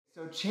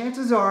So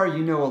chances are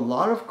you know a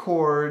lot of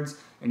chords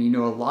and you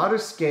know a lot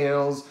of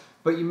scales,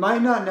 but you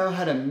might not know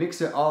how to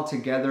mix it all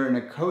together in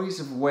a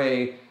cohesive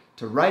way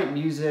to write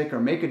music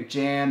or make a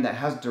jam that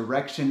has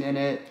direction in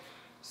it.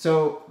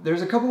 So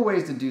there's a couple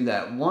ways to do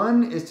that.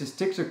 One is to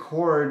stick to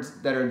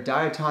chords that are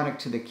diatonic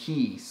to the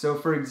key. So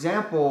for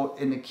example,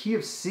 in the key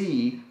of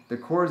C, the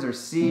chords are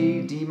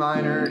C, D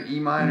minor, E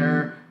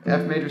minor,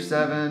 F major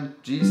 7,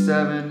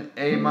 G7,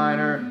 A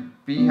minor,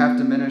 B half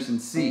diminished,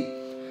 and C.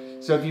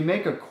 So if you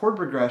make a chord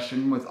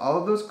progression with all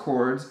of those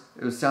chords,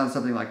 it would sound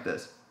something like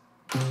this.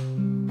 You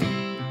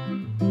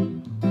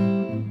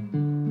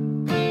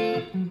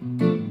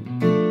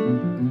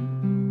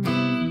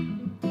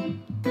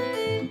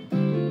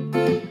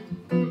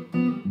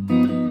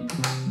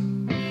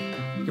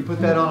can put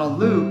that on a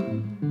loop,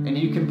 and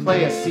you can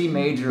play a C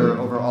major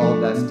over all of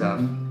that stuff.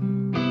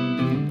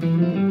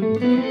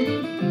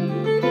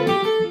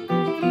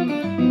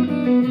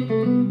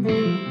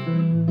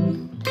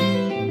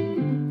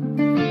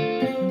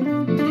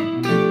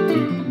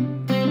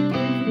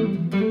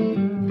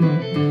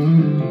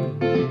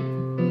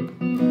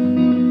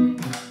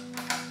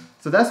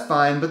 So that's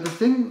fine, but the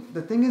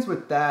thing is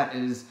with that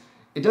is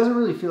it doesn't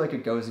really feel like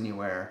it goes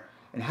anywhere.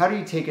 And how do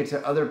you take it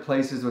to other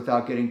places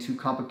without getting too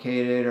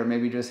complicated or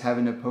maybe just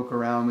having to poke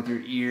around with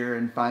your ear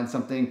and find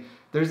something?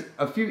 There's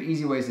a few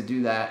easy ways to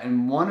do that,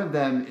 and one of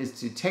them is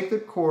to take the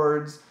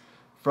chords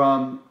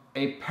from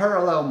a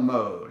parallel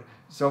mode.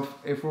 So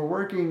if we're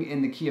working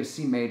in the key of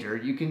C major,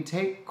 you can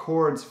take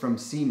chords from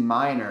C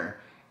minor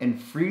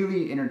and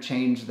freely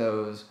interchange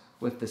those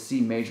with the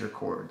C major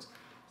chords.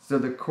 So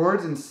the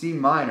chords in C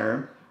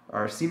minor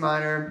are C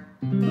minor,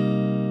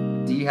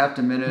 D half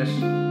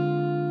diminished,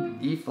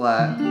 E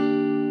flat,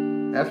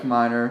 F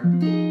minor,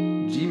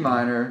 G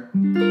minor,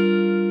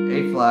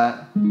 A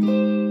flat,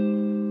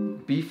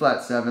 B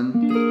flat 7,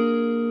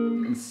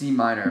 and C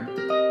minor.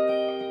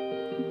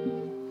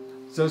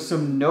 So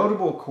some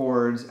notable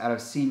chords out of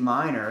C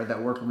minor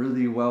that work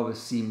really well with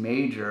C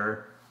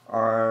major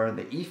are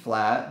the E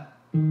flat,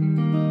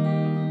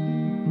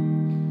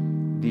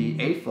 the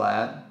A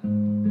flat,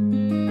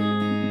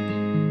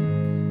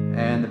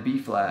 and the B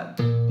flat.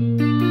 You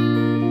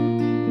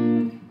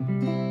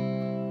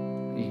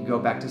can go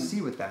back to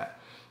C with that.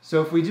 So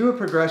if we do a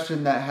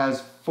progression that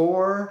has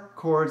 4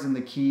 chords in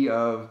the key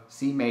of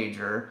C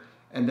major,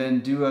 and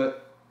then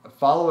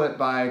follow it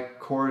by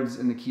chords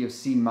in the key of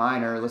C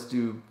minor, let's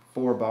do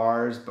 4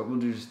 bars, but we'll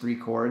do just 3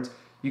 chords,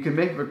 you can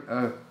make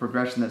a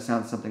progression that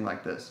sounds something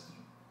like this.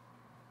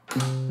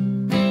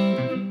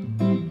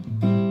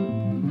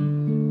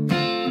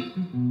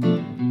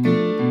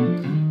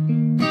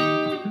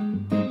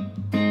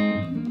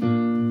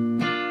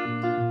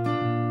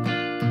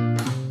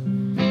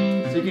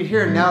 So you can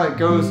hear now it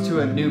goes to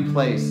a new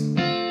place.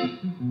 And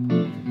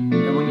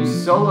when you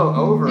solo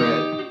over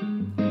it,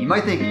 you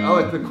might think, oh,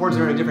 if the chords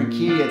are in a different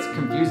key, it's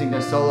confusing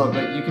to solo,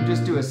 but you can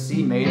just do a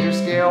C major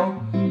scale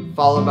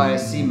followed by a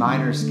C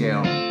minor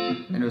scale,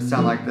 and it would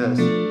sound like this.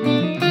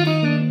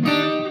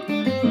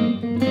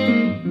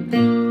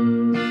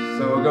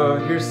 So we'll go,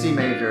 here's C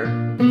major.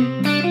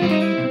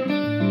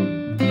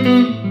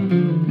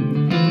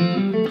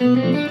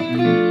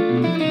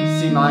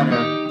 C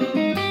minor.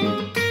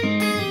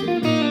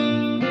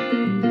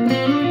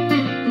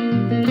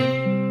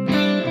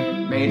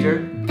 Major.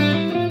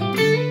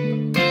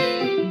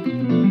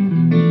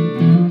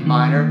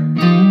 Minor.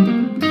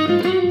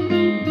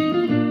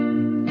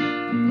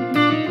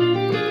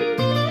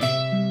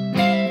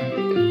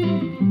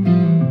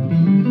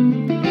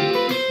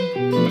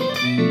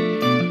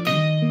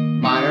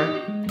 Minor.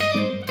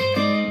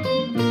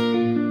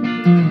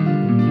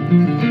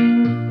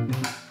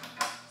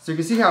 So you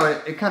can see how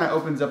it kind of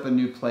opens up a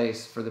new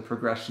place for the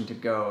progression to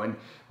go. And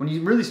when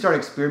you really start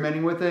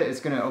experimenting with it, it's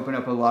going to open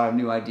up a lot of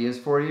new ideas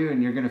for you,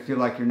 and you're going to feel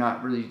like you're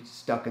not really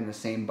stuck in the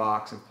same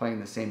box of playing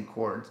the same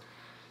chords.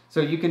 So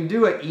you can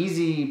do an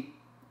easy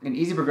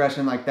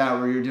progression like that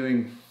where you're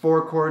doing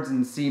 4 chords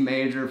in C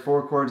major,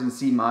 4 chords in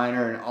C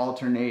minor, and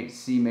alternate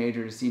C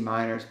major to C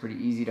minor. It's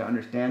pretty easy to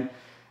understand.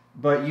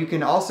 But you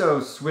can also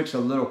switch a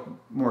little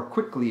more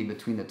quickly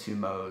between the 2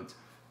 modes.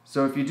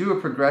 So if you do a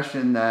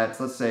progression that's,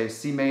 let's say,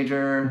 C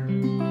major,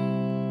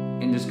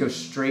 and just go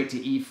straight to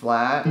E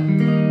flat, so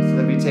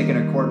that'd be taking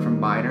a chord from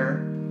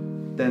minor,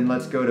 then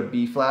let's go to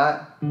B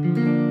flat.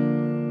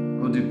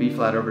 We'll do B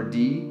flat over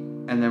D,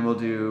 and then we'll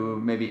do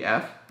maybe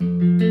F.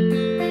 And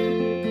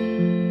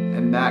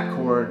that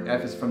chord,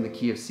 F, is from the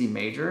key of C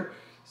major.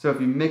 So if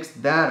you mix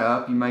that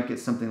up, you might get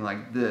something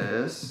like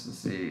this. Let's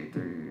see,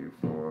 3,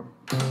 4.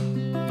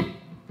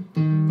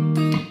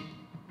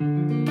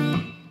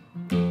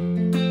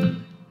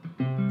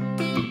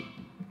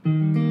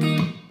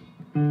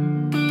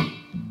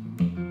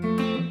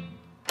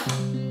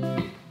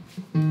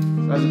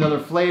 Has another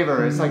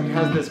flavor. It's like it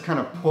has this kind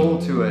of pull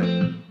to it,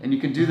 and you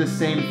can do the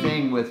same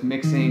thing with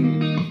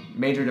mixing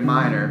major to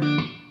minor.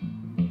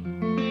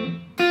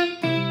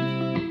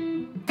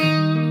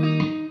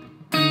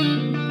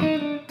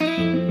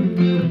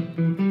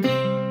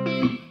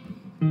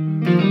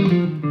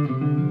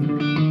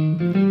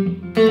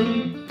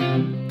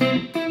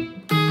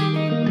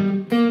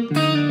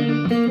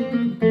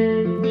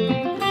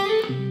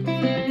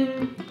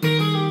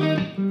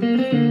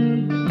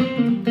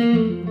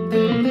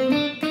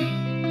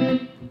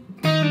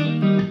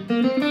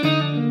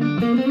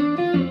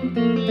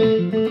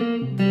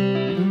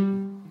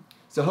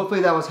 So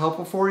hopefully that was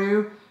helpful for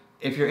you.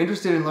 If you're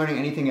interested in learning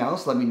anything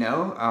else, let me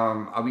know.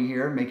 I'll be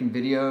here making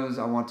videos.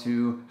 I want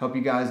to help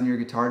you guys in your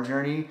guitar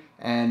journey.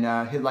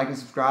 And hit like and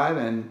subscribe,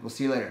 and we'll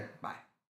see you later. Bye.